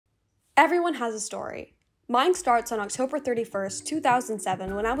Everyone has a story. Mine starts on October 31st,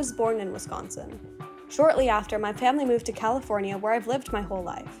 2007, when I was born in Wisconsin. Shortly after, my family moved to California, where I've lived my whole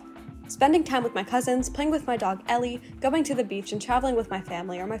life. Spending time with my cousins, playing with my dog Ellie, going to the beach, and traveling with my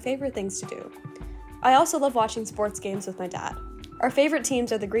family are my favorite things to do. I also love watching sports games with my dad. Our favorite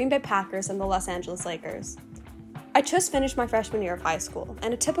teams are the Green Bay Packers and the Los Angeles Lakers. I just finished my freshman year of high school,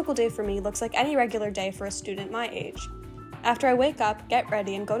 and a typical day for me looks like any regular day for a student my age. After I wake up, get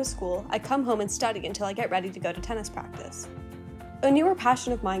ready, and go to school, I come home and study until I get ready to go to tennis practice. A newer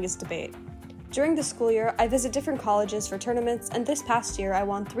passion of mine is debate. During the school year, I visit different colleges for tournaments, and this past year I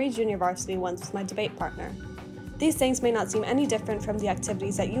won 3 junior varsity ones with my debate partner. These things may not seem any different from the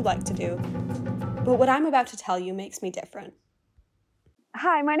activities that you like to do, but what I'm about to tell you makes me different.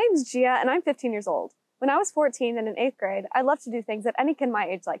 Hi, my name is Gia, and I'm 15 years old. When I was 14 and in 8th grade, I loved to do things that any kid my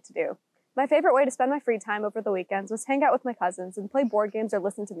age liked to do. My favorite way to spend my free time over the weekends was hang out with my cousins and play board games or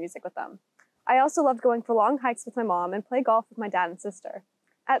listen to music with them. I also loved going for long hikes with my mom and play golf with my dad and sister.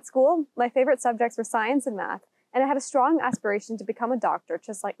 At school, my favorite subjects were science and math, and I had a strong aspiration to become a doctor,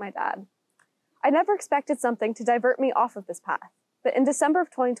 just like my dad. I never expected something to divert me off of this path, but in December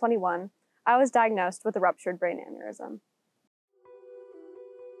of 2021, I was diagnosed with a ruptured brain aneurysm.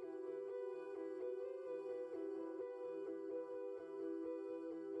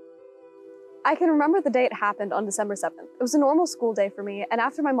 I can remember the day it happened on December 7th. It was a normal school day for me, and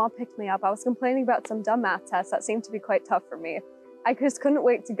after my mom picked me up, I was complaining about some dumb math tests that seemed to be quite tough for me. I just couldn't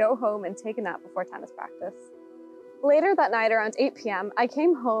wait to go home and take a nap before tennis practice. Later that night, around 8 p.m., I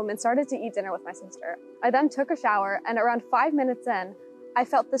came home and started to eat dinner with my sister. I then took a shower, and around 5 minutes in, I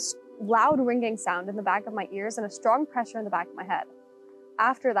felt this loud ringing sound in the back of my ears and a strong pressure in the back of my head.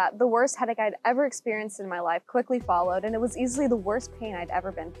 After that, the worst headache I'd ever experienced in my life quickly followed, and it was easily the worst pain I'd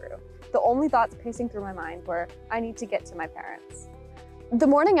ever been through. The only thoughts pacing through my mind were, I need to get to my parents. The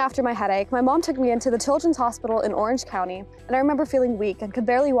morning after my headache, my mom took me into the Children's Hospital in Orange County, and I remember feeling weak and could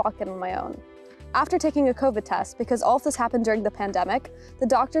barely walk in on my own. After taking a COVID test, because all of this happened during the pandemic, the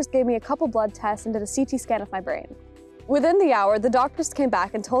doctors gave me a couple blood tests and did a CT scan of my brain. Within the hour, the doctors came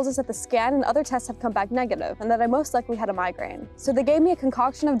back and told us that the scan and other tests had come back negative and that I most likely had a migraine. So they gave me a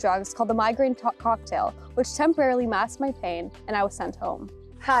concoction of drugs called the migraine cocktail, which temporarily masked my pain, and I was sent home.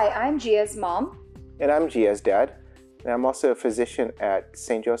 Hi, I'm Gia's mom. And I'm Gia's dad. And I'm also a physician at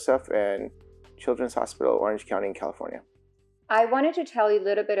St. Joseph and Children's Hospital, Orange County in California. I wanted to tell you a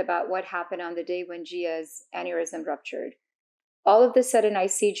little bit about what happened on the day when Gia's aneurysm ruptured. All of a sudden, I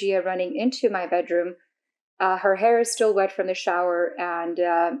see Gia running into my bedroom. Her hair is still wet from the shower,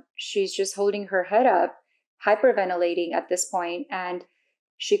 and she's just holding her head up, hyperventilating at this point, and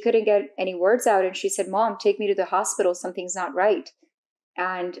she couldn't get any words out, and she said, "Mom, take me to the hospital. Something's not right."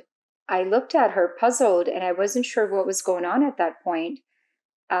 And I looked at her puzzled, and I wasn't sure what was going on at that point.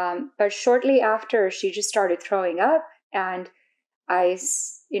 But shortly after, she just started throwing up, and I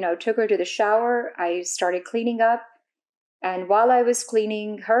took her to the shower. I started cleaning up, and while I was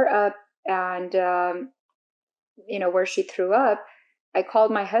cleaning her up and where she threw up, I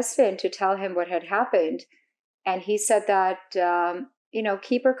called my husband to tell him what had happened. And he said that,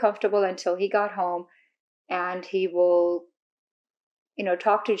 keep her comfortable until he got home, and he will,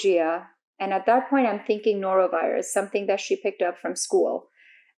 talk to Gia. And at that point, I'm thinking norovirus, something that she picked up from school,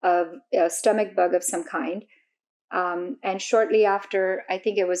 a stomach bug of some kind. And shortly after, I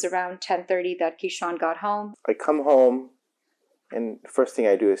think it was around 10:30 that Keyshawn got home. I come home, and the first thing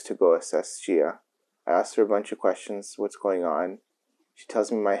I do is to go assess Gia. I ask her a bunch of questions, what's going on. She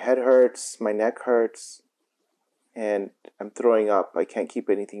tells me my head hurts, my neck hurts, and I'm throwing up. I can't keep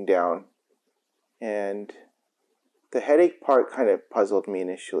anything down. And the headache part kind of puzzled me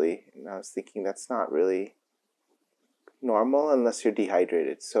initially, and I was thinking that's not really normal unless you're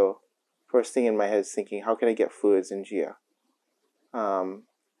dehydrated. So first thing in my head is thinking, how can I get fluids in Gia?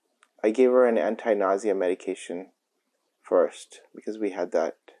 I gave her an anti-nausea medication first because we had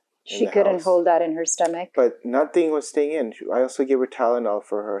that in She the couldn't house. hold that in her stomach. But nothing was staying in. I also gave her Tylenol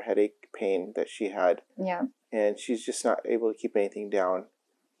for her headache pain that she had. Yeah. And she's just not able to keep anything down.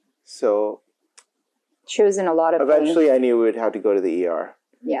 So She was in a lot of pain. eventually I knew we would have to go to the ER.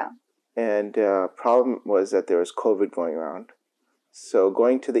 Yeah. And problem was that there was COVID going around. So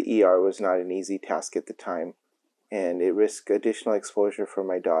going to the ER was not an easy task at the time. And it risked additional exposure for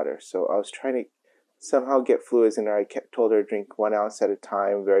my daughter. So I was trying to somehow get fluids in her. I told her to drink 1 ounce at a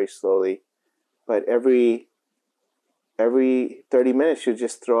time, very slowly. But every 30 minutes, she'd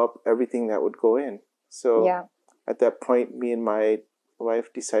just throw up everything that would go in. So Yeah. at that point, me and my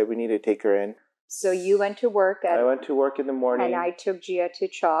wife decided we needed to take her in. So you went to work I went to work in the morning. and I took Gia to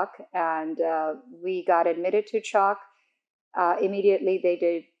Chalk, and we got admitted to Chalk. Immediately, they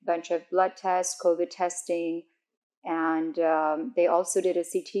did bunch of blood tests, COVID testing, and they also did a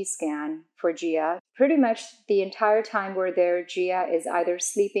CT scan for Gia. Pretty much the entire time we're there, Gia is either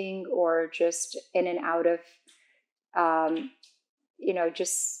sleeping or just in and out of,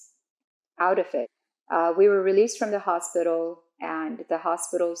 just out of it. We were released from the hospital, and the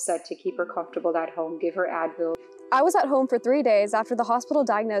hospital said to keep her comfortable at home, give her Advil. I was at home for 3 days after the hospital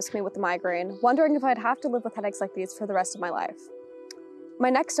diagnosed me with the migraine, wondering if I'd have to live with headaches like these for the rest of my life. My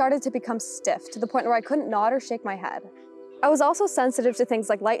neck started to become stiff to the point where I couldn't nod or shake my head. I was also sensitive to things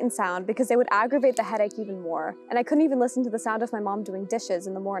like light and sound because they would aggravate the headache even more, and I couldn't even listen to the sound of my mom doing dishes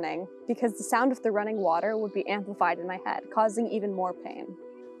in the morning because the sound of the running water would be amplified in my head, causing even more pain.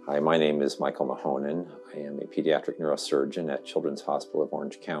 Hi, my name is Michael Mahonen. I am a pediatric neurosurgeon at Children's Hospital of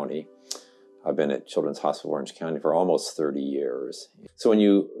Orange County. I've been at Children's Hospital of Orange County for almost 30 years. So when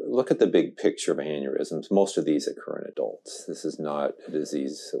you look at the big picture of aneurysms, most of these occur in adults. This is not a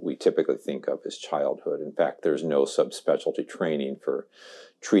disease that we typically think of as childhood. In fact, there's no subspecialty training for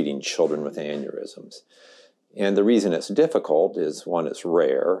treating children with aneurysms. And the reason it's difficult is, one, it's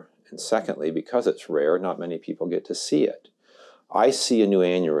rare, and secondly, because it's rare, not many people get to see it. I see a new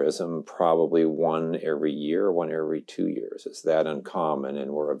aneurysm probably one every year, one every 2 years. It's that uncommon,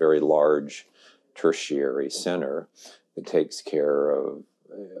 and we're a very large tertiary center that takes care of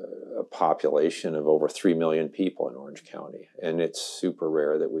a population of over 3 million people in Orange County. And it's super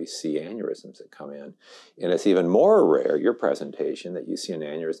rare that we see aneurysms that come in. And it's even more rare, your presentation, that you see an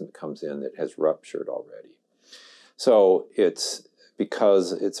aneurysm that comes in that has ruptured already. So it's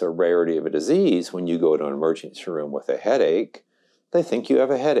because it's a rarity of a disease, when you go to an emergency room with a headache, they think you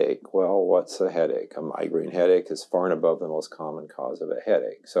have a headache. Well, what's a headache? A migraine headache is far and above the most common cause of a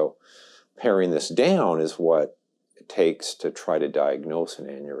headache. So paring this down is what it takes to try to diagnose an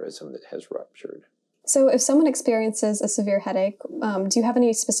aneurysm that has ruptured. So if someone experiences a severe headache, do you have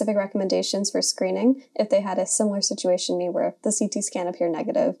any specific recommendations for screening if they had a similar situation to me where the CT scan appeared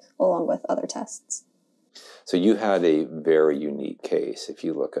negative along with other tests? So you had a very unique case. If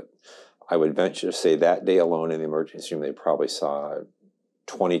you look at, I would venture to say that day alone in the emergency room, they probably saw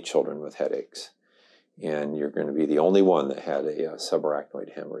 20 children with headaches. And you're going to be the only one that had a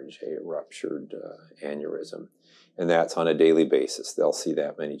subarachnoid hemorrhage, a ruptured aneurysm. And that's on a daily basis. They'll see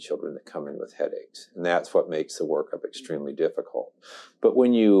that many children that come in with headaches. And that's what makes the workup extremely difficult. But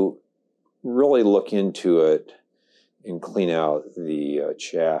when you really look into it and clean out the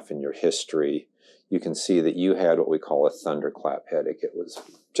chaff in your history, you can see that you had what we call a thunderclap headache. It was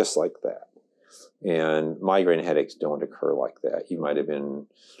just like that. And migraine headaches don't occur like that. You might have been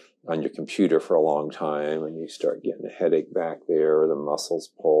on your computer for a long time and you start getting a headache back there, or the muscles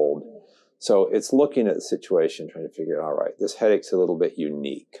pulled. So it's looking at the situation, trying to figure out, all right, this headache's a little bit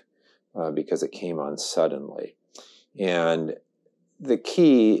unique because it came on suddenly. And the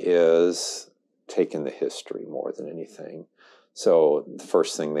key is taking the history more than anything. So the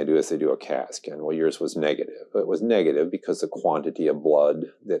first thing they do is they do a CAT scan. Well, yours was negative. It was negative because the quantity of blood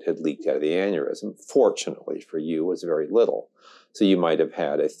that had leaked out of the aneurysm, fortunately for you, was very little. So you might have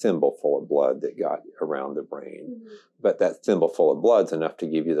had a thimbleful of blood that got around the brain. Mm-hmm. But that thimbleful of blood is enough to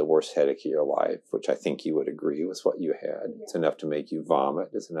give you the worst headache of your life, which I think you would agree was what you had. Yeah. It's enough to make you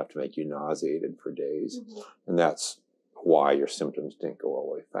vomit. It's enough to make you nauseated for days. Mm-hmm. And that's why your symptoms didn't go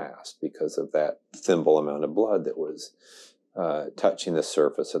away fast, because of that thimble amount of blood that was touching the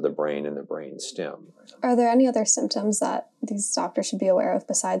surface of the brain and the brain stem. Are there any other symptoms that these doctors should be aware of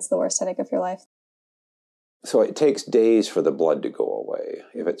besides the worst headache of your life? So it takes days for the blood to go away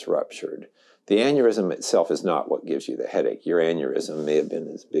if it's ruptured. The aneurysm itself is not what gives you the headache. Your aneurysm may have been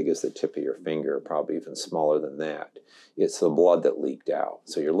as big as the tip of your finger, probably even smaller than that. It's the blood that leaked out.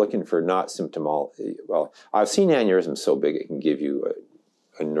 So you're looking for not symptomology. Well, I've seen aneurysms so big it can give you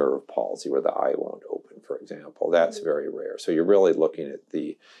a nerve palsy where the eye won't open, for example. That's very rare. So you're really looking at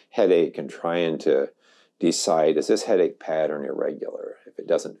the headache and trying to decide, is this headache pattern irregular if it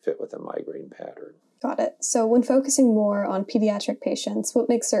doesn't fit with a migraine pattern? Got it. So when focusing more on pediatric patients, what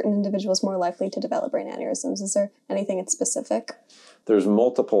makes certain individuals more likely to develop brain aneurysms? Is there anything in specific? There's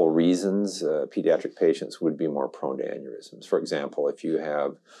multiple reasons pediatric patients would be more prone to aneurysms. For example, if you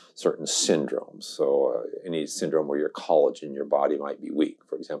have certain syndromes, so any syndrome where your collagen in your body might be weak,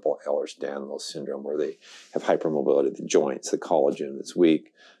 for example, Ehlers-Danlos syndrome, where they have hypermobility of the joints, the collagen is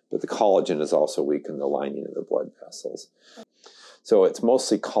weak, but the collagen is also weak in the lining of the blood vessels. So it's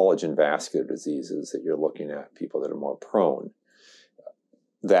mostly collagen vascular diseases that you're looking at, people that are more prone.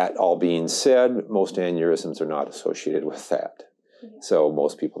 That all being said, most aneurysms are not associated with that. So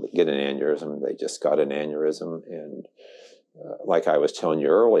most people that get an aneurysm, they just got an aneurysm, and like I was telling you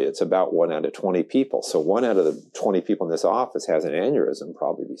earlier, it's about 1 out of 20 people. So 1 out of the 20 people in this office has an aneurysm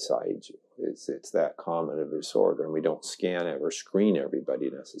probably beside you. It's that common a disorder, and we don't scan or screen everybody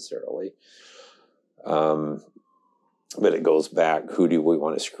necessarily. But it goes back, who do we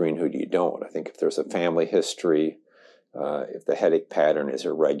want to screen, who do you don't? I think if there's a family history, if the headache pattern is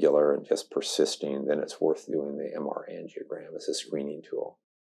irregular and just persisting, then it's worth doing the MR angiogram as a screening tool.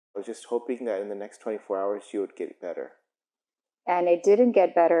 I was just hoping that in the next 24 hours you would get better. And it didn't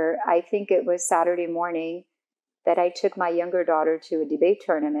get better. I think it was Saturday morning that I took my younger daughter to a debate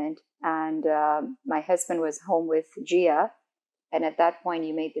tournament, and my husband was home with Gia. And at that point,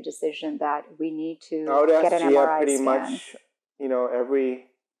 you made the decision that we need to get an MRI pretty scan. much,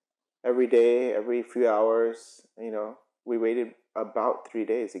 every day, every few hours, we waited about 3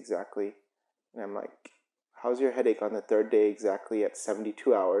 days exactly. And I'm like, how's your headache on the third day exactly at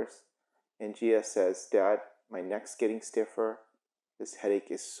 72 hours? And Gia says, Dad, my neck's getting stiffer. This headache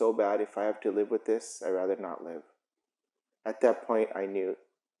is so bad. If I have to live with this, I'd rather not live. At that point, I knew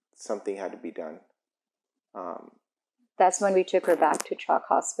something had to be done. That's when we took her back to Chalk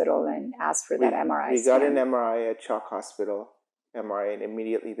Hospital and asked for that MRI scan. We got an MRI at Chalk Hospital, and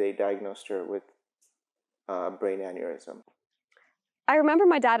immediately they diagnosed her with brain aneurysm. I remember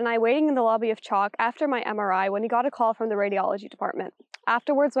my dad and I waiting in the lobby of Chalk after my MRI when he got a call from the radiology department.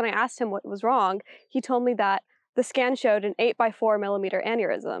 Afterwards, when I asked him what was wrong, he told me that the scan showed an 8x4 millimeter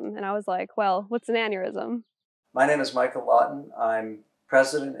aneurysm. And I was like, well, what's an aneurysm? My name is Michael Lawton. I'm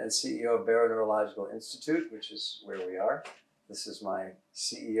President and CEO of Barrow Neurological Institute, which is where we are. This is my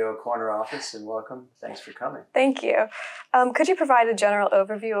CEO corner office, and welcome. Thanks for coming. Thank you. Could you provide a general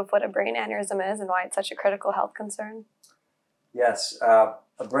overview of what a brain aneurysm is and why it's such a critical health concern? Yes, a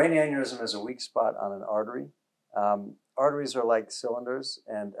brain aneurysm is a weak spot on an artery. Arteries are like cylinders,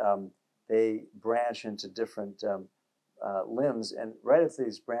 and they branch into different limbs. And right at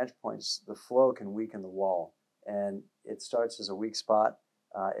these branch points, the flow can weaken the wall. And it starts as a weak spot,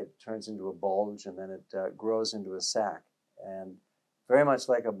 it turns into a bulge, and then it grows into a sac. And very much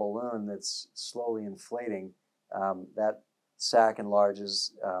like a balloon that's slowly inflating, that sac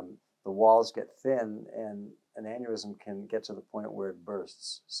enlarges, the walls get thin, and an aneurysm can get to the point where it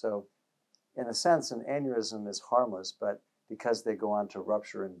bursts. So in a sense, an aneurysm is harmless, but because they go on to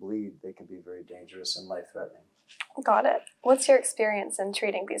rupture and bleed, they can be very dangerous and life-threatening. Got it. What's your experience in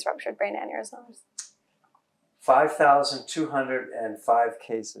treating these ruptured brain aneurysms? 5,205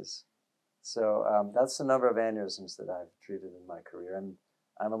 cases. So that's the number of aneurysms that I've treated in my career. And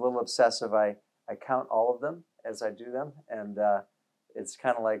I'm a little obsessive. I count all of them as I do them. And it's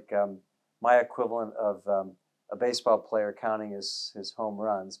kind of like my equivalent of a baseball player counting his home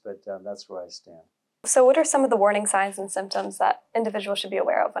runs, but that's where I stand. So what are some of the warning signs and symptoms that individuals should be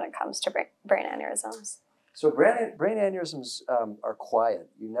aware of when it comes to brain aneurysms? So brain aneurysms are quiet.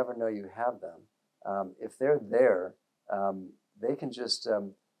 You never know you have them. If they're there, they can just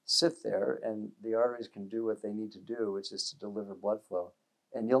sit there, and the arteries can do what they need to do, which is to deliver blood flow,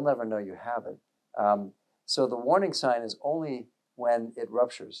 and you'll never know you have it. So the warning sign is only when it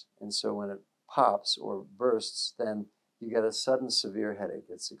ruptures, and so when it pops or bursts, then you get a sudden severe headache.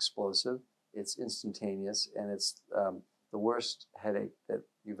 It's explosive, it's instantaneous, and it's the worst headache that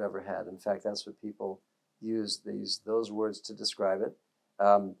you've ever had. In fact, that's what people use those words to describe it.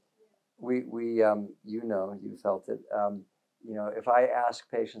 You felt it. If I ask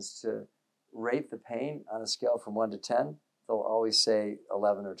patients to rate the pain on a scale from 1 to 10, they'll always say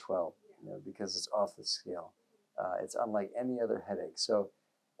 11 or 12, because it's off the scale. It's unlike any other headache. So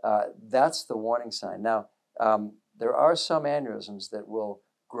that's the warning sign. Now, there are some aneurysms that will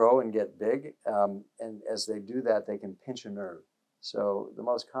grow and get big, and as they do that, they can pinch a nerve. So the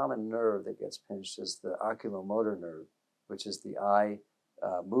most common nerve that gets pinched is the oculomotor nerve, which is the eye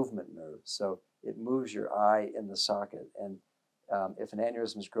movement nerve. So it moves your eye in the socket. And if an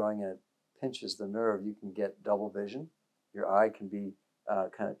aneurysm is growing and it pinches the nerve, you can get double vision. Your eye can be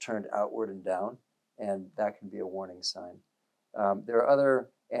kind of turned outward and down, and that can be a warning sign. There are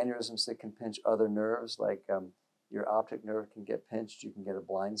other aneurysms that can pinch other nerves, like your optic nerve can get pinched. You can get a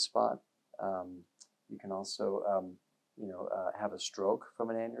blind spot. You can also have a stroke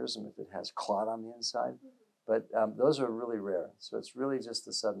from an aneurysm if it has clot on the inside. But those are really rare. So it's really just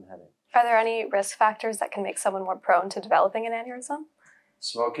a sudden headache. Are there any risk factors that can make someone more prone to developing an aneurysm?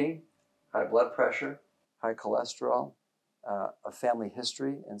 Smoking, high blood pressure, high cholesterol, a family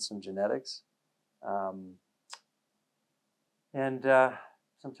history and some genetics. And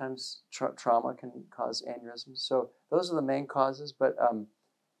sometimes trauma can cause aneurysms. So those are the main causes. But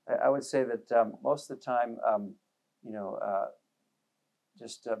I would say that most of the time,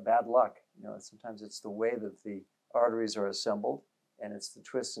 just bad luck. Sometimes it's the way that the arteries are assembled, and it's the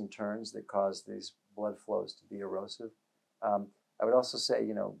twists and turns that cause these blood flows to be erosive. I would also say,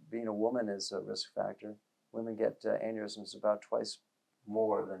 being a woman is a risk factor. Women get aneurysms about twice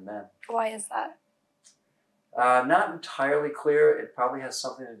more than men. Why is that? Not entirely clear. It probably has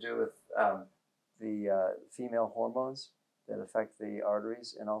something to do with the female hormones that affect the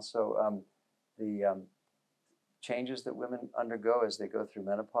arteries, and also the changes that women undergo as they go through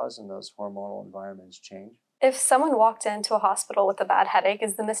menopause, and those hormonal environments change. If someone walked into a hospital with a bad headache,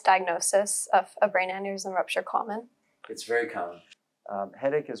 is the misdiagnosis of a brain aneurysm rupture common? It's very common.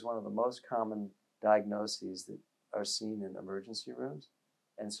 Headache is one of the most common diagnoses that are seen in emergency rooms.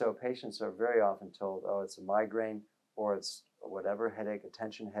 And so patients are very often told, oh, it's a migraine, or it's whatever headache, a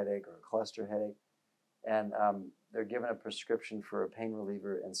tension headache, or a cluster headache. And they're given a prescription for a pain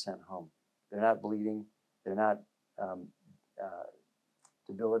reliever and sent home. They're not bleeding. They're not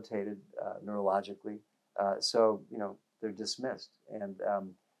debilitated neurologically. So, they're dismissed. And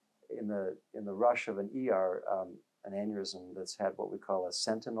in the rush of an ER, an aneurysm that's had what we call a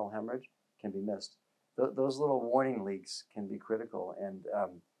sentinel hemorrhage can be missed. Those little warning leaks can be critical. And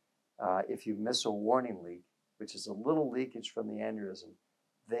if you miss a warning leak, which is a little leakage from the aneurysm,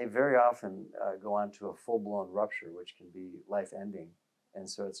 they very often go on to a full-blown rupture, which can be life-ending. And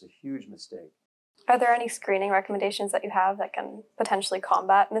so it's a huge mistake. Are there any screening recommendations that you have that can potentially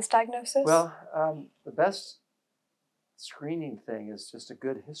combat misdiagnosis? Well, the best screening thing is just a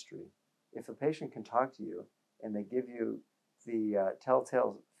good history. If a patient can talk to you and they give you the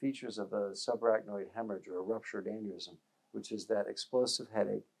telltale features of a subarachnoid hemorrhage or a ruptured aneurysm, which is that explosive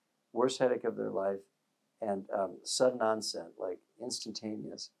headache, worst headache of their life, and sudden onset, like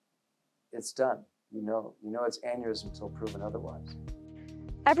instantaneous, it's done. You know it's aneurysm until proven otherwise.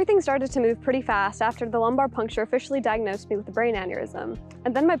 Everything started to move pretty fast after the lumbar puncture officially diagnosed me with a brain aneurysm.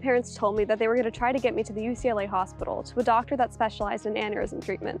 And then my parents told me that they were going to try to get me to the UCLA hospital to a doctor that specialized in aneurysm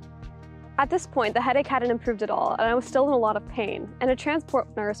treatment. At this point, the headache hadn't improved at all, and I was still in a lot of pain. And a transport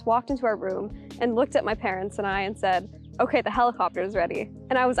nurse walked into our room and looked at my parents and I and said, "Okay, the helicopter is ready."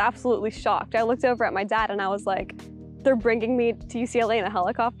 And I was absolutely shocked. I looked over at my dad and I was like, "They're bringing me to UCLA in a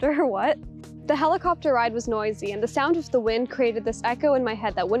helicopter or what?" The helicopter ride was noisy, and the sound of the wind created this echo in my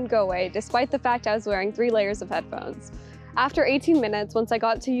head that wouldn't go away, despite the fact I was wearing 3 layers of headphones. After 18 minutes, once I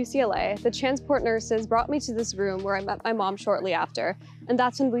got to UCLA, the transport nurses brought me to this room where I met my mom shortly after, and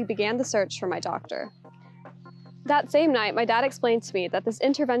that's when we began the search for my doctor. That same night, my dad explained to me that this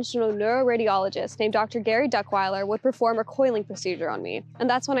interventional neuroradiologist named Dr. Gary Duckweiler would perform a coiling procedure on me, and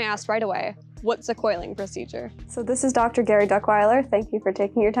that's when I asked right away, what's a coiling procedure? So this is Dr. Gary Duckweiler. Thank you for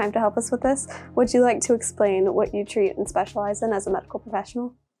taking your time to help us with this. Would you like to explain what you treat and specialize in as a medical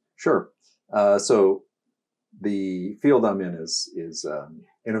professional? Sure. So the field I'm in is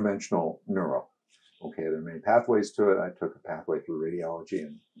interventional neuro. Okay, there are many pathways to it. I took a pathway through radiology,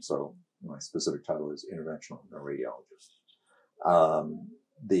 and so my specific title is interventional neuroradiologist.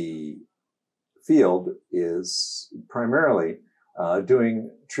 The field is primarily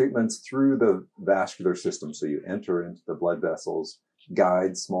doing treatments through the vascular system. So you enter into the blood vessels,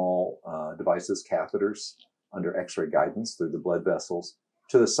 guide small devices, catheters, under X-ray guidance through the blood vessels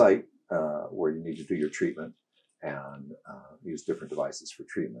to the site where you need to do your treatment, and use different devices for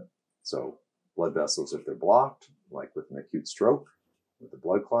treatment. So blood vessels, if they're blocked, like with an acute stroke, with a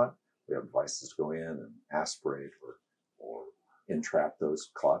blood clot, we have devices to go in and aspirate or entrap those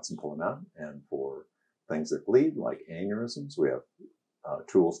clots and pull them out. And for things that bleed, like aneurysms, we have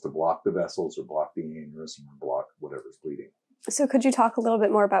tools to block the vessels or block the aneurysm or block whatever's bleeding. So could you talk a little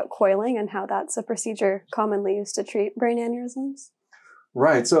bit more about coiling and how that's a procedure commonly used to treat brain aneurysms?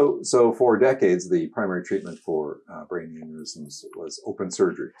 Right. So for decades, the primary treatment for brain aneurysms was open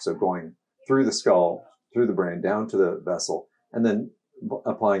surgery. So going through the skull, through the brain, down to the vessel, and then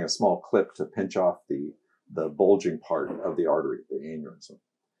applying a small clip to pinch off the bulging part of the artery, the aneurysm.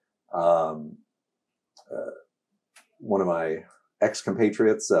 One of my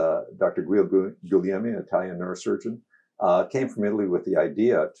ex-compatriots, Dr. Guglielmi, an Italian neurosurgeon, came from Italy with the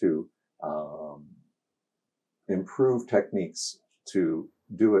idea to improve techniques to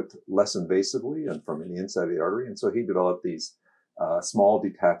do it less invasively and from the inside of the artery. And so he developed these small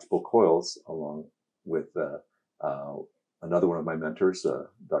detachable coils along with another one of my mentors,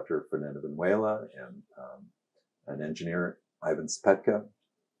 Dr. Fernando Benuela, and an engineer, Ivan Spetka.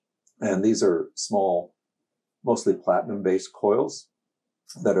 And these are small, mostly platinum-based coils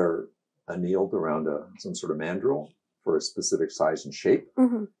that are annealed around some sort of mandrel for a specific size and shape.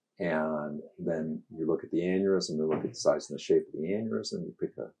 Mm-hmm. And then you look at the aneurysm, you look at the size and the shape of the aneurysm, you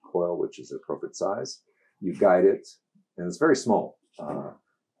pick a coil which is the appropriate size, you guide it, and it's very small,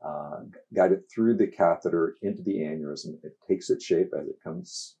 guide it through the catheter into the aneurysm. It takes its shape as it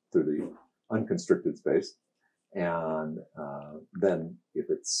comes through the unconstricted space. And then if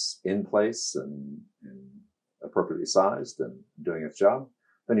it's in place and appropriately sized and doing its job,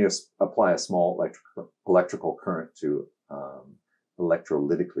 then you apply a small electrical current to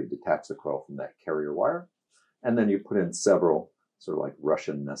electrolytically detach the coil from that carrier wire. And then you put in several sort of like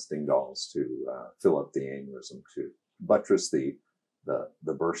Russian nesting dolls to fill up the aneurysm to buttress the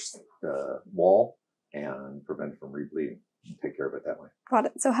burst wall and prevent it from rebleeding. And take care of it that way. Got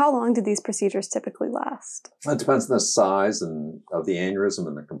it. So how long do these procedures typically last? It depends on the size and of the aneurysm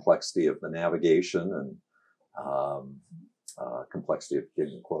and the complexity of the navigation and complexity of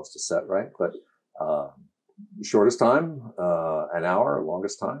getting the coils to set right. But shortest time, an hour.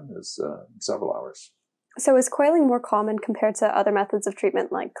 Longest time is several hours. So is coiling more common compared to other methods of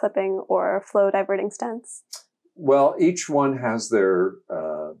treatment like clipping or flow diverting stents? Well, each one has their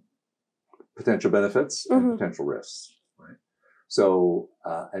potential benefits and potential risks. Right? So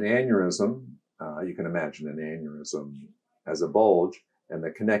an aneurysm, you can imagine an aneurysm as a bulge, and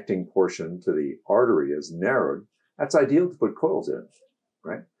the connecting portion to the artery is narrowed. That's ideal to put coils in,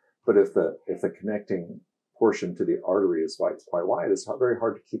 right? But if the connecting portion to the artery is quite wide, it's very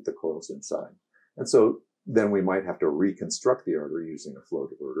hard to keep the coils inside. And so then we might have to reconstruct the artery using a flow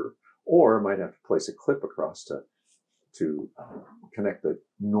diverter, or might have to place a clip across to connect the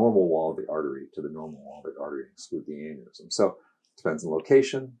normal wall of the artery to the normal wall of the artery and exclude the aneurysm. So it depends on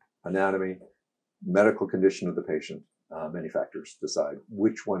location, anatomy, medical condition of the patient. Many factors decide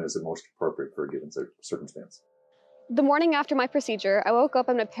which one is the most appropriate for a given circumstance. The morning after my procedure, I woke up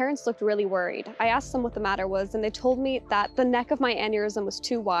and my parents looked really worried. I asked them what the matter was, and they told me that the neck of my aneurysm was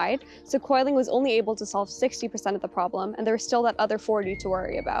too wide, so coiling was only able to solve 60% of the problem, and there was still that other 40% to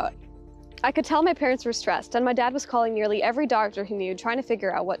worry about. I could tell my parents were stressed, and my dad was calling nearly every doctor he knew trying to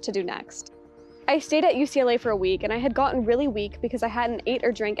figure out what to do next. I stayed at UCLA for a week, and I had gotten really weak because I hadn't ate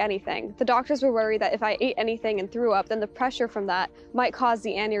or drank anything. The doctors were worried that if I ate anything and threw up, then the pressure from that might cause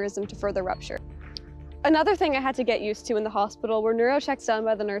the aneurysm to further rupture. Another thing I had to get used to in the hospital were neurochecks done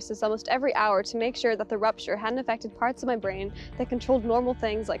by the nurses almost every hour to make sure that the rupture hadn't affected parts of my brain that controlled normal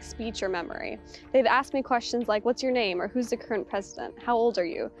things like speech or memory. They'd ask me questions like, what's your name, or who's the current president? How old are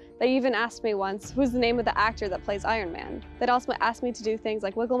you? They even asked me once, who's the name of the actor that plays Iron Man? They'd also ask me to do things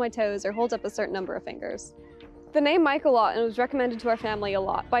like wiggle my toes or hold up a certain number of fingers. The name Michael Lawton was recommended to our family a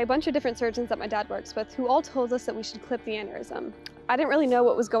lot by a bunch of different surgeons that my dad works with, who all told us that we should clip the aneurysm. I didn't really know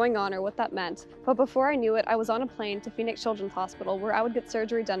what was going on or what that meant, but before I knew it, I was on a plane to Phoenix Children's Hospital where I would get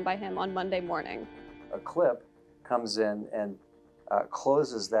surgery done by him on Monday morning. A clip comes in and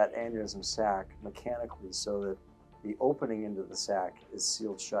closes that aneurysm sac mechanically so that the opening into the sac is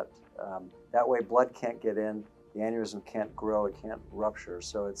sealed shut. That way blood can't get in, the aneurysm can't grow, it can't rupture,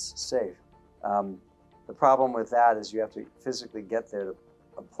 so it's safe. The problem with that is you have to physically get there to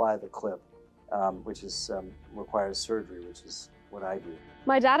apply the clip, which requires surgery, which is what I do.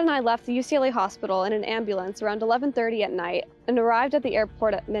 My dad and I left the UCLA hospital in an ambulance around 11:30 at night and arrived at the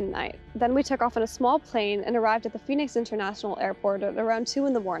airport at midnight. Then we took off on a small plane and arrived at the Phoenix International Airport at around 2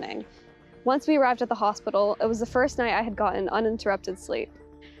 in the morning. Once we arrived at the hospital, it was the first night I had gotten uninterrupted sleep.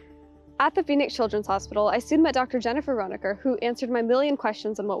 At the Phoenix Children's Hospital, I soon met Dr. Jennifer Ronecker, who answered my million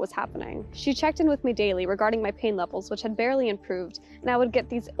questions on what was happening. She checked in with me daily regarding my pain levels, which had barely improved, and I would get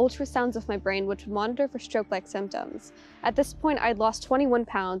these ultrasounds of my brain which would monitor for stroke-like symptoms. At this point, I'd lost 21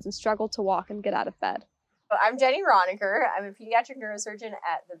 pounds and struggled to walk and get out of bed. I'm Jenny Ronecker. I'm a pediatric neurosurgeon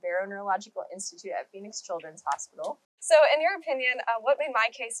at the Barrow Neurological Institute at Phoenix Children's Hospital. So in your opinion, what made my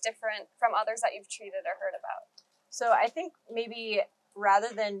case different from others that you've treated or heard about? So I think maybe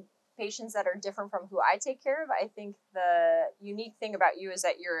rather than patients that are different from who I take care of, I think the unique thing about you is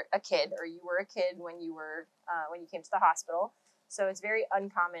that you're a kid, or you were a kid when you came to the hospital. So it's very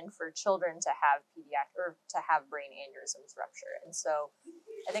uncommon for children to have brain aneurysms rupture. And so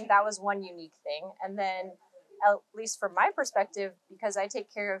I think that was one unique thing. And then, at least from my perspective, because I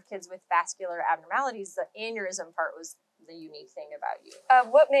take care of kids with vascular abnormalities, the aneurysm part was the unique thing about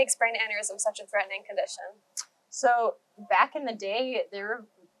you. What makes brain aneurysm such a threatening condition? So back in the day,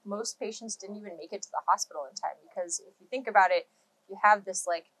 most patients didn't even make it to the hospital in time, because if you think about it, you have this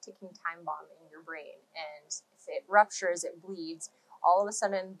like ticking time bomb in your brain, and if it ruptures, it bleeds. All of a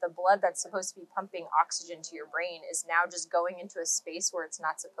sudden, the blood that's supposed to be pumping oxygen to your brain is now just going into a space where it's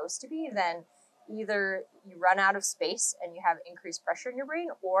not supposed to be. Then either you run out of space and you have increased pressure in your brain,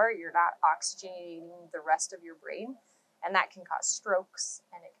 or you're not oxygenating the rest of your brain, and that can cause strokes,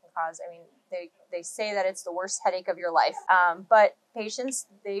 and it can cause, they say that it's the worst headache of your life. But patients,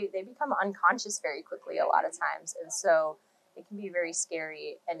 they become unconscious very quickly a lot of times. And so it can be very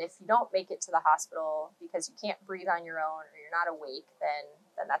scary. And if you don't make it to the hospital because you can't breathe on your own or you're not awake,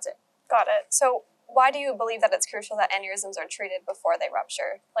 then that's it. Got it. So why do you believe that it's crucial that aneurysms are treated before they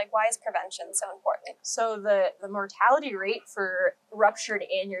rupture? Like, why is prevention so important? So the mortality rate for ruptured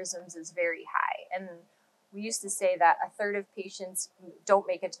aneurysms is very high. And we used to say that a third of patients don't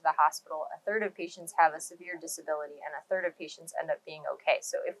make it to the hospital, a third of patients have a severe disability, and a third of patients end up being okay.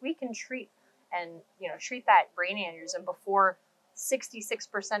 So if we can treat that brain aneurysm before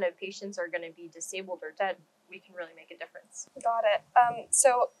 66% of patients are going to be disabled or dead, we can really make a difference. Got it.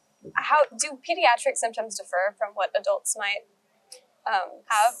 So how do pediatric symptoms differ from what adults might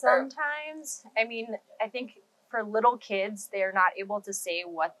have? Sometimes. I think for little kids, they're not able to say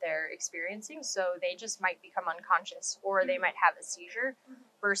what they're experiencing, so they just might become unconscious or they might have a seizure.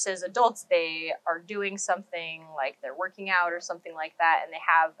 Versus adults, they are doing something like they're working out or something like that, and they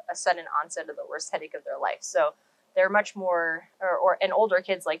have a sudden onset of the worst headache of their life. So they're much more, and older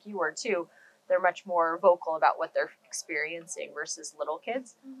kids like you were too, they're much more vocal about what they're experiencing versus little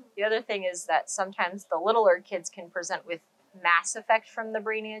kids. The other thing is that sometimes the littler kids can present with mass effect from the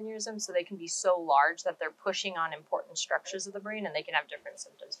brain aneurysm, so they can be so large that they're pushing on important structures of the brain, and they can have different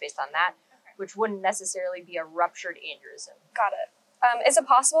symptoms based on that, which wouldn't necessarily be a ruptured aneurysm. Got it. Is it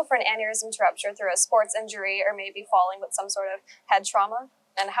possible for an aneurysm to rupture through a sports injury or maybe falling with some sort of head trauma?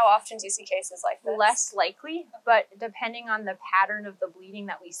 And how often do you see cases like this? Less likely, but depending on the pattern of the bleeding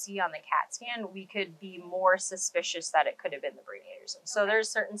that we see on the CAT scan, we could be more suspicious that it could have been the brain aneurysm. So there's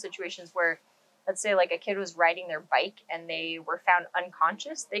certain situations where, let's say like a kid was riding their bike and they were found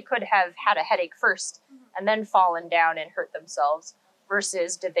unconscious, they could have had a headache first and then fallen down and hurt themselves.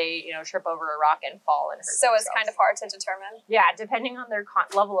 Versus did they, trip over a rock and fall and hurt themselves. So it's kind of hard to determine? Yeah, depending on their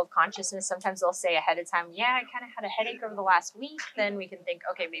level of consciousness, sometimes they'll say ahead of time, yeah, I kind of had a headache over the last week. Then we can think,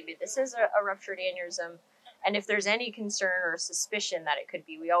 okay, maybe this is a ruptured aneurysm. And if there's any concern or suspicion that it could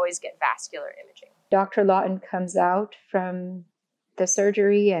be, we always get vascular imaging. Dr. Lawton comes out from the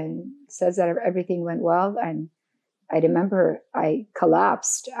surgery and says that everything went well. And I remember I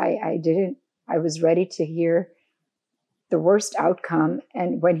collapsed. I was ready to hear the worst outcome.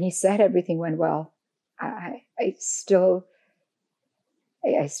 And when he said everything went well, I still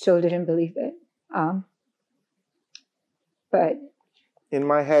didn't believe it. But in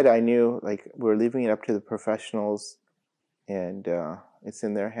my head, I knew like we're leaving it up to the professionals, and it's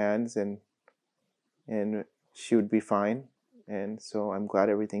in their hands, and she would be fine. And so I'm glad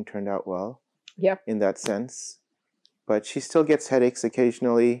everything turned out well. Yeah. In that sense, but she still gets headaches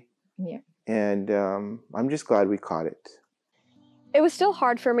occasionally. Yeah. And I'm just glad we caught it. It was still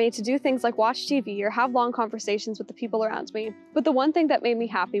hard for me to do things like watch TV or have long conversations with the people around me, but the one thing that made me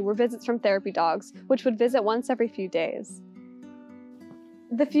happy were visits from therapy dogs, which would visit once every few days.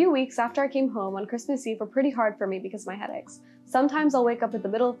 The few weeks after I came home on Christmas Eve were pretty hard for me because of my headaches. Sometimes I'll wake up in the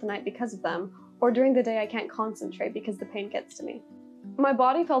middle of the night because of them, or during the day I can't concentrate because the pain gets to me. My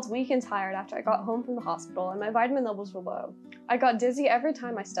body felt weak and tired after I got home from the hospital, and my vitamin levels were low. I got dizzy every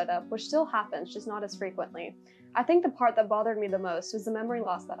time I stood up, which still happens, just not as frequently. I think the part that bothered me the most was the memory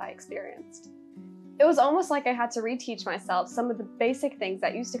loss that I experienced. It was almost like I had to reteach myself some of the basic things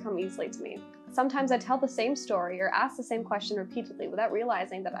that used to come easily to me. Sometimes I'd tell the same story or ask the same question repeatedly without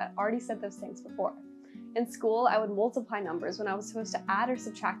realizing that I'd already said those things before. In school, I would multiply numbers when I was supposed to add or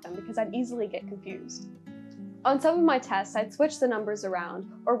subtract them because I'd easily get confused. On some of my tests, I'd switch the numbers around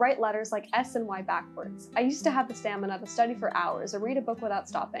or write letters like S and Y backwards. I used to have the stamina to study for hours or read a book without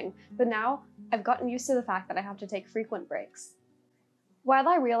stopping, but now I've gotten used to the fact that I have to take frequent breaks. While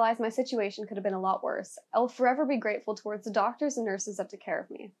I realize my situation could have been a lot worse, I'll forever be grateful towards the doctors and nurses that took care of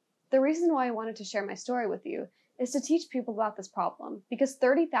me. The reason why I wanted to share my story with you is to teach people about this problem, because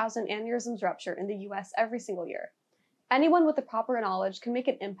 30,000 aneurysms rupture in the US every single year. Anyone with the proper knowledge can make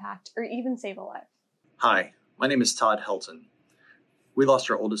an impact or even save a life. Hi, my name is Todd Helton. We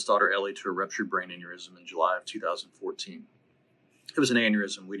lost our oldest daughter, Ellie, to a ruptured brain aneurysm in July of 2014. It was an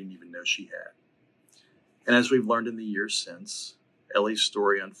aneurysm we didn't even know she had. And as we've learned in the years since, Ellie's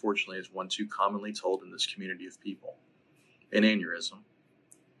story, unfortunately, is one too commonly told in this community of people. An aneurysm,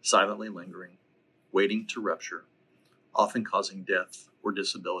 silently lingering, waiting to rupture, often causing death or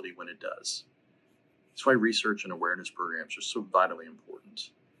disability when it does. That's why research and awareness programs are so vitally important.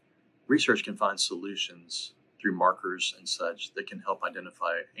 Research can find solutions through markers and such that can help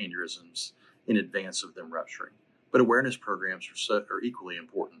identify aneurysms in advance of them rupturing. But awareness programs are equally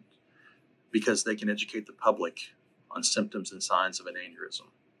important because they can educate the public on symptoms and signs of an aneurysm.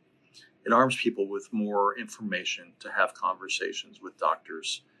 It arms people with more information to have conversations with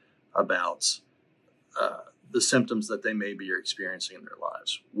doctors about the symptoms that they may be experiencing in their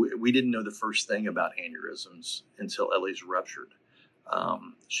lives. We didn't know the first thing about aneurysms until Ellie's ruptured.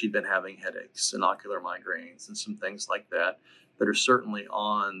 She'd been having headaches and ocular migraines and some things like that are certainly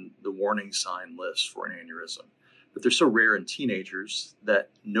on the warning sign list for an aneurysm. But they're so rare in teenagers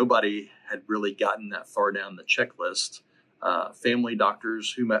that nobody had really gotten that far down the checklist, family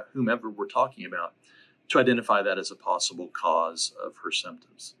doctors, whomever we're talking about, to identify that as a possible cause of her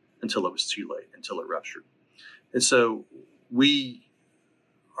symptoms until it was too late, until it ruptured. And so we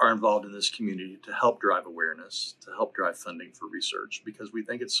are involved in this community to help drive awareness, to help drive funding for research, because we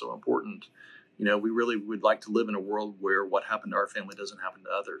think it's so important. You know, we really would like to live in a world where what happened to our family doesn't happen to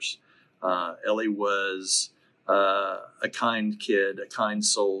others. Ellie was a kind kid, a kind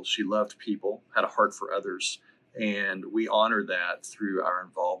soul. She loved people, had a heart for others. And we honor that through our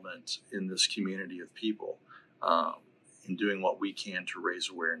involvement in this community of people, in doing what we can to raise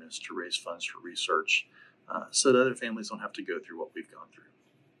awareness, to raise funds for research, so that other families don't have to go through what we've gone through.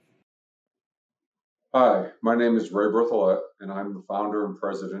 Hi, my name is Ray Berthollet, and I'm the founder and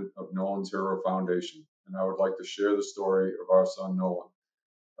president of Nolan's Hero Foundation, and I would like to share the story of our son, Nolan.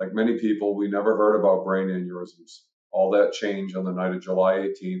 Like many people, we never heard about brain aneurysms. All that changed on the night of July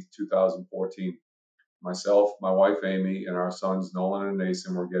 18th, 2014. Myself, my wife Amy, and our sons Nolan and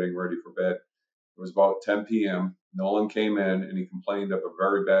Nathan were getting ready for bed. It was about 10 p.m. Nolan came in and he complained of a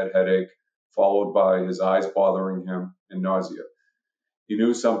very bad headache, followed by his eyes bothering him and nausea. He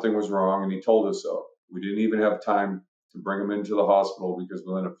knew something was wrong and he told us so. We didn't even have time to bring him into the hospital because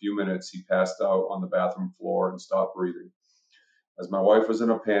within a few minutes he passed out on the bathroom floor and stopped breathing. As my wife was in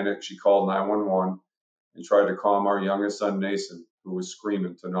a panic, she called 911 and tried to calm our youngest son, Nathan, who was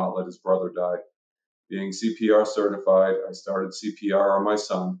screaming to not let his brother die. Being CPR certified, I started CPR on my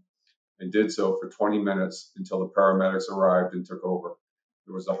son and did so for 20 minutes until the paramedics arrived and took over.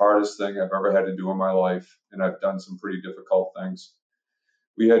 It was the hardest thing I've ever had to do in my life, and I've done some pretty difficult things.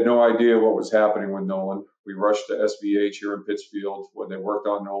 We had no idea what was happening with Nolan. We rushed to SVH here in Pittsfield, where they worked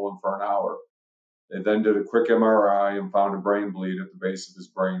on Nolan for an hour. They then did a quick MRI and found a brain bleed at the base of his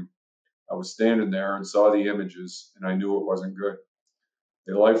brain. I was standing there and saw the images, and I knew it wasn't good.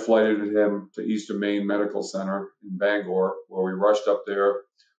 They life flighted him to Eastern Maine Medical Center in Bangor, where we rushed up there,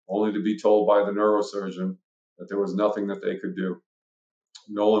 only to be told by the neurosurgeon that there was nothing that they could do.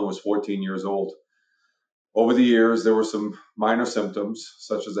 Nolan was 14 years old. Over the years, there were some minor symptoms,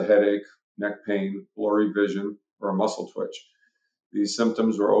 such as a headache, neck pain, blurry vision, or a muscle twitch. These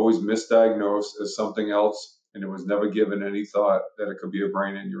symptoms were always misdiagnosed as something else, and it was never given any thought that it could be a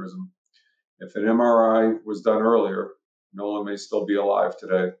brain aneurysm. If an MRI was done earlier, Nolan may still be alive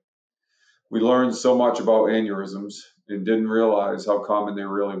today. We learned so much about aneurysms and didn't realize how common they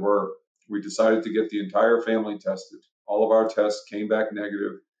really were. We decided to get the entire family tested. All of our tests came back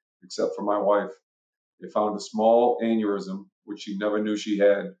negative, except for my wife. They found a small aneurysm, which she never knew she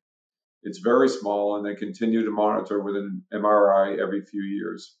had. It's very small, and they continue to monitor with an MRI every few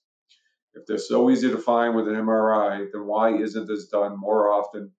years. If they're so easy to find with an MRI, then why isn't this done more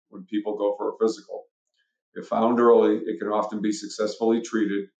often when people go for a physical? If found early, it can often be successfully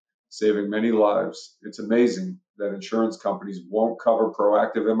treated, saving many lives. It's amazing that insurance companies won't cover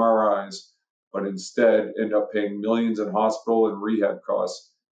proactive MRIs, but instead end up paying millions in hospital and rehab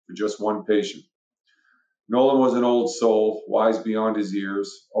costs for just one patient. Nolan was an old soul, wise beyond his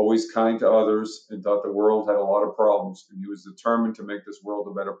years, always kind to others, and thought the world had a lot of problems, and he was determined to make this world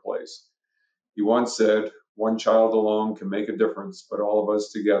a better place. He once said, "One child alone can make a difference, but all of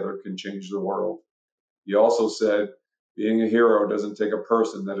us together can change the world." He also said, "Being a hero doesn't take a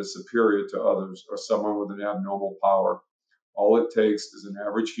person that is superior to others or someone with an abnormal power. All it takes is an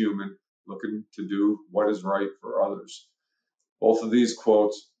average human looking to do what is right for others." Both of these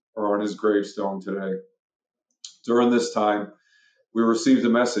quotes are on his gravestone today. During this time, we received a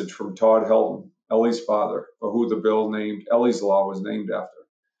message from Todd Helton, Ellie's father, for who the bill named Ellie's Law was named after.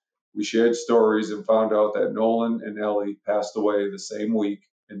 We shared stories and found out that Nolan and Ellie passed away the same week,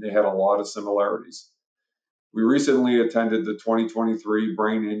 and they had a lot of similarities. We recently attended the 2023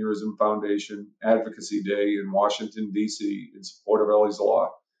 Brain Aneurysm Foundation Advocacy Day in Washington, D.C. in support of Ellie's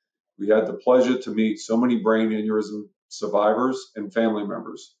Law. We had the pleasure to meet so many brain aneurysm survivors and family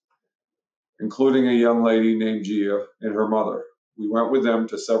members, including a young lady named Gia and her mother. We went with them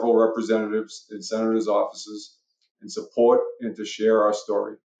to several representatives and senators' offices in support and to share our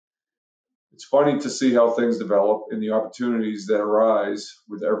story. It's funny to see how things develop and the opportunities that arise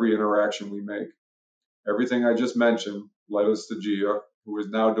with every interaction we make. Everything I just mentioned led us to Gia, who is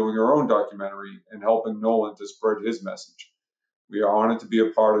now doing her own documentary and helping Nolan to spread his message. We are honored to be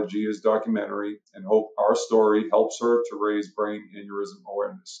a part of Gia's documentary and hope our story helps her to raise brain aneurysm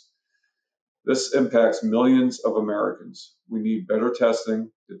awareness. This impacts millions of Americans. We need better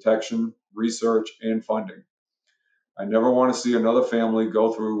testing, detection, research, and funding. I never want to see another family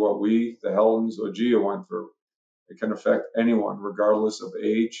go through what we, the Heltons or Gia, went through. It can affect anyone, regardless of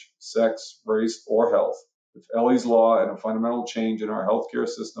age, sex, race, or health. If Ellie's Law and a fundamental change in our healthcare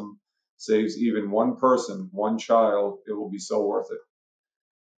system saves even one person, one child, it will be so worth it.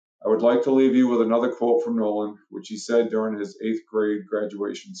 I would like to leave you with another quote from Nolan, which he said during his 8th grade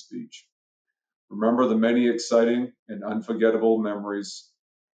graduation speech. Remember the many exciting and unforgettable memories.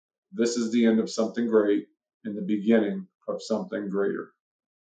 This is the end of something great and the beginning of something greater.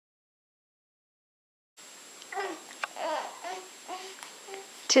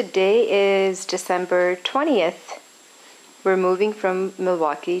 Today is December 20th. We're moving from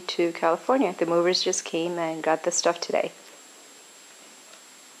Milwaukee to California. The movers just came and got the stuff today.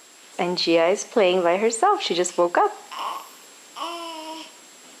 And Gia is playing by herself. She just woke up.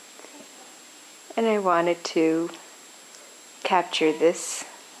 And I wanted to capture this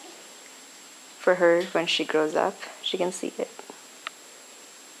for her when she grows up. She can see it.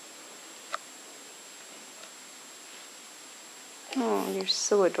 Oh, you're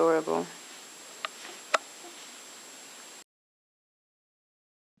so adorable.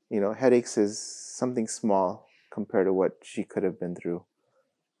 Headaches is something small compared to what she could have been through.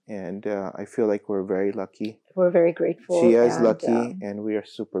 And I feel like we're very lucky. We're very grateful. Gia is lucky, and we are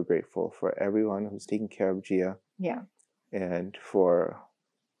super grateful for everyone who's taking care of Gia. Yeah. And for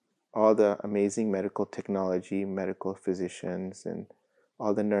all the amazing medical technology, medical physicians, and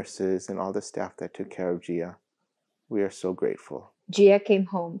all the nurses and all the staff that took care of Gia. We are so grateful. Gia came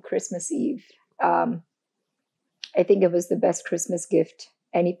home Christmas Eve. I think it was the best Christmas gift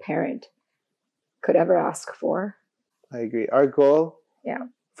any parent could ever ask for. I agree. Our goal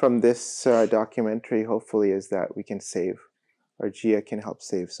from this documentary, hopefully, is that we can save, or Gia can help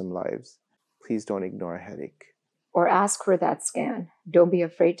save some lives. Please don't ignore a headache. Or ask for that scan. Don't be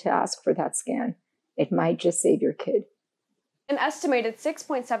afraid to ask for that scan. It might just save your kid. An estimated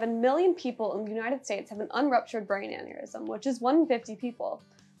 6.7 million people in the United States have an unruptured brain aneurysm, which is 1 in 50 people.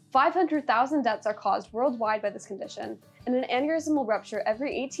 500,000 deaths are caused worldwide by this condition, and an aneurysm will rupture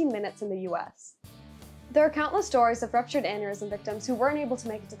every 18 minutes in the US. There are countless stories of ruptured aneurysm victims who weren't able to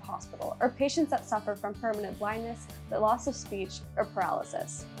make it to the hospital, or patients that suffer from permanent blindness, the loss of speech, or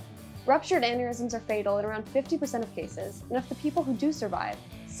paralysis. Ruptured aneurysms are fatal in around 50% of cases, and of the people who do survive,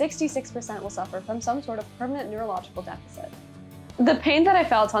 66% will suffer from some sort of permanent neurological deficit. The pain that I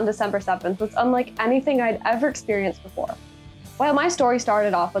felt on December 7th was unlike anything I'd ever experienced before. While my story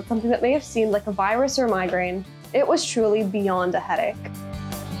started off with something that may have seemed like a virus or a migraine, it was truly beyond a headache.